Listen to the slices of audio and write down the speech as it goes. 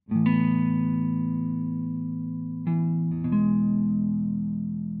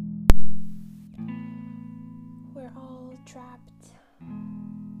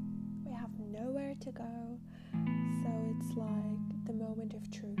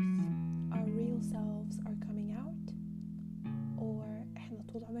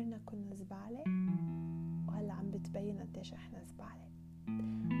إحنا كنا زبالة وهلأ عم بتبين قديش إحنا زبالة.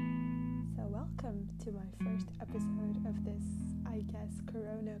 So welcome to my first episode of this, I guess,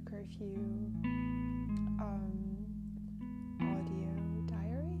 Corona Curfew audio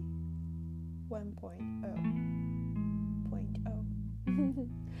diary 1.0.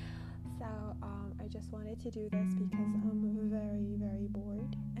 So I just wanted to do this because I'm very, very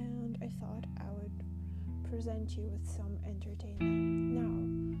bored, and I thought I would present you with some entertainment. Now,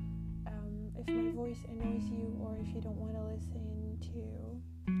 if my voice annoys you, or if you don't want to listen to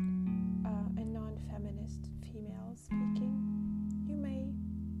a non-feminist female speaking, you may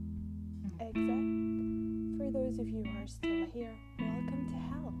exit. For those of you who are still here, welcome to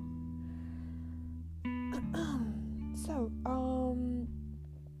hell. So,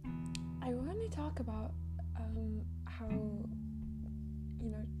 I want to talk about how,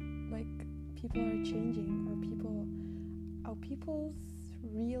 people are changing, or how people's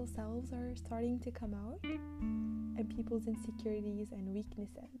real selves are starting to come out, and people's insecurities and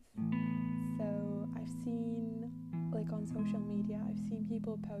weaknesses. So I've seen, on social media, I've seen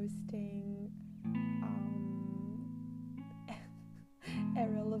people posting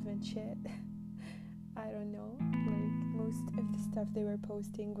irrelevant shit. I don't know, most of the stuff they were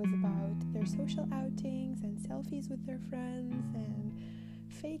posting was about their social outings and selfies with their friends and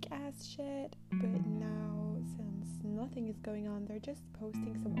fake ass shit. But now, since nothing is going on, they're just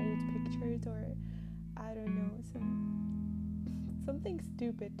posting some old pictures, or I don't know, something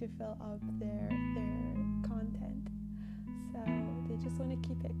stupid to fill up their content. So they just want to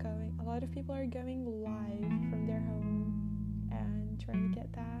keep it going. A lot of people are going live from their home and trying to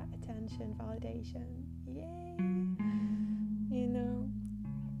get that attention, validation. Yay!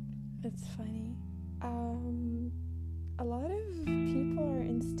 It's funny. A lot of people are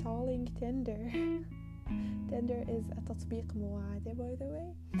installing Tinder. Tinder is a تطبيق معادة, by the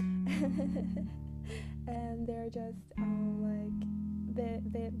way. And they're just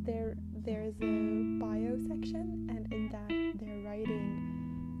there's a bio section, and in that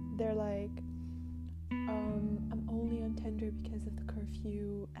they're like, I'm only on Tinder because of the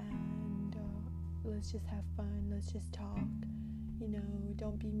curfew, and let's just have fun, let's just talk,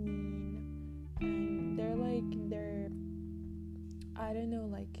 don't be mean. And I don't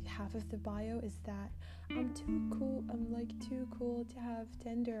know, half of the bio is that I'm too cool to have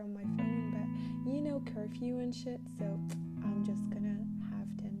Tinder on my phone, but curfew and shit, so I'm just gonna have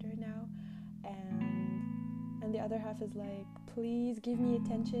Tinder now. And the other half is like, please give me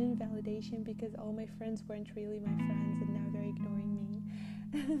attention, validation, because all my friends weren't really my friends and now they're ignoring me.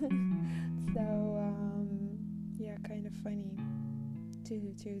 So yeah, kind of funny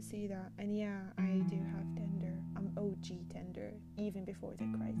to see that. And yeah, I do have Tinder. I'm OG Tinder, even before the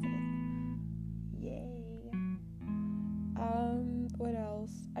crisis. Yay. What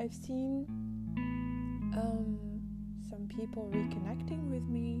else? I've seen some people reconnecting with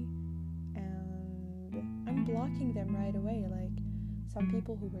me, and I'm blocking them right away. Some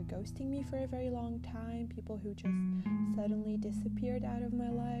people who were ghosting me for a very long time, people who just suddenly disappeared out of my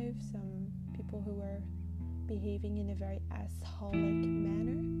life, some people who were behaving in a very assholic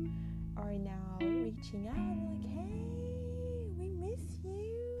manner are now reaching out hey, we miss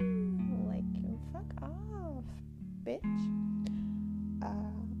you. Fuck off, bitch.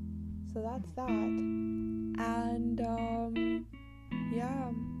 So that's that. And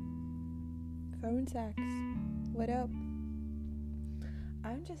yeah, phone sex, what up?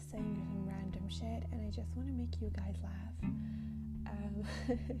 I'm just saying some random shit, and I just want to make you guys laugh.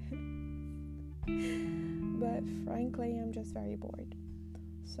 But frankly, I'm just very bored.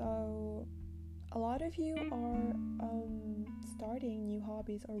 So a lot of you are starting new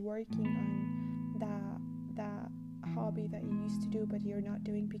hobbies, or working on that hobby that you used to do but you're not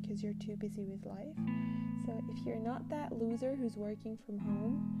doing because you're too busy with life. So if you're not that loser who's working from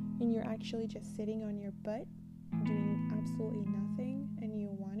home and you're actually just sitting on your butt doing absolutely nothing, and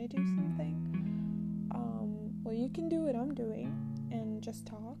you want to do something, well, you can do what I'm doing and just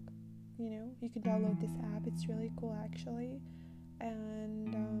talk. You can download this app. It's really cool, actually,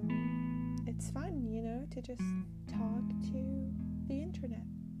 and it's fun, to just talk to the internet.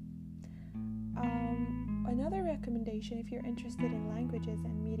 Another recommendation, if you're interested in languages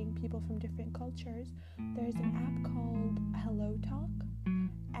and meeting people from different cultures, there's an app called Hello Talk,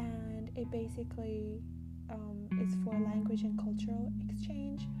 and it basically is for language and cultural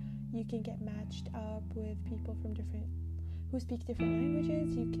exchange. You can get matched up with people who speak different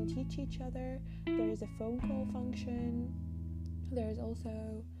languages. You can teach each other. There's a phone call function. There's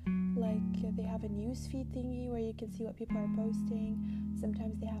also they have a newsfeed thingy where you can see what people are posting.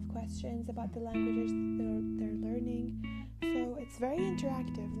 Sometimes they have questions about the languages they're learning. So it's very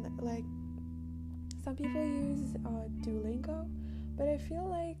interactive. Like, some people use Duolingo, but I feel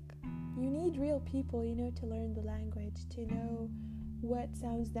like you need real people, to learn the language, to know what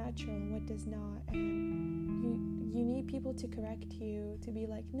sounds natural and what does not, and you need people to correct you, to be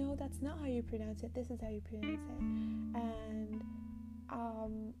like, no, that's not how you pronounce it, this is how you pronounce it. And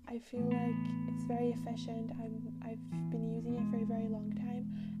I feel like it's very efficient. I've been using it for a very long time,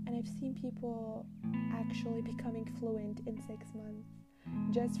 and I've seen people actually becoming fluent in 6 months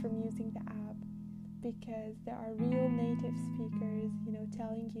just from using the app, because there are real native speakers,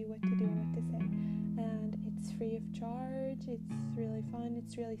 telling you what to do and what to say. And it's free of charge, it's really fun,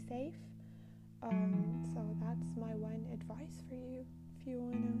 it's really safe. So that's my one advice for you if you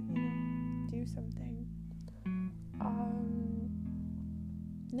wanna, do something.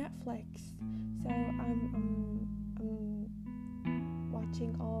 Netflix. So I'm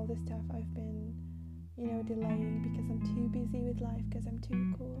watching all the stuff I've been, delaying because I'm too busy with life, because I'm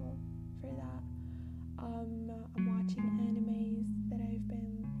too cool for that. I'm watching animes that I've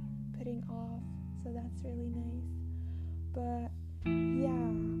been putting off, so that's really nice. But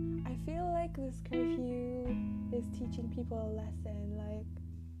yeah, I feel like this curfew is teaching people a lesson,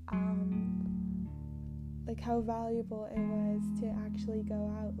 like how valuable it was to actually go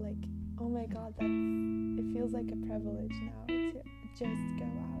out. Like, oh my god, it feels like a privilege now to just go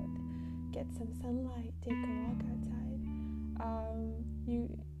out, get some sunlight, take a walk outside.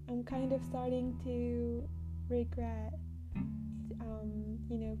 I'm kind of starting to regret,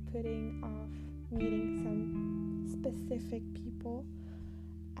 putting off meeting some specific people,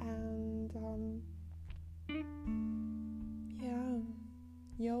 and yeah,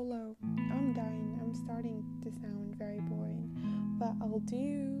 YOLO. I'm done. I'm starting to sound very boring, but I'll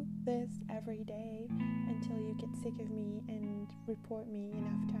do this every day until you get sick of me and report me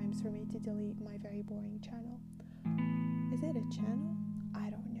enough times for me to delete my very boring channel. Is it a channel? I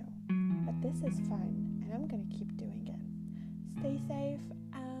don't know, but this is fun and I'm gonna keep doing it. Stay safe,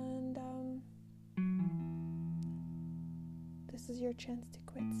 and this is your chance to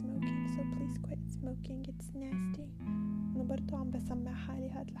quit smoking, so please quit smoking, it's nasty. أنا برضو عم بسمع حالي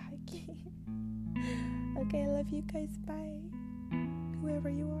هاد الحكي. Okay, I love you guys, bye. Whoever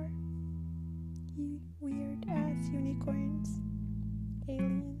you are, you weird ass unicorns,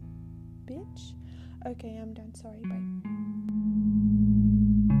 alien bitch. Okay, I'm done, sorry, bye.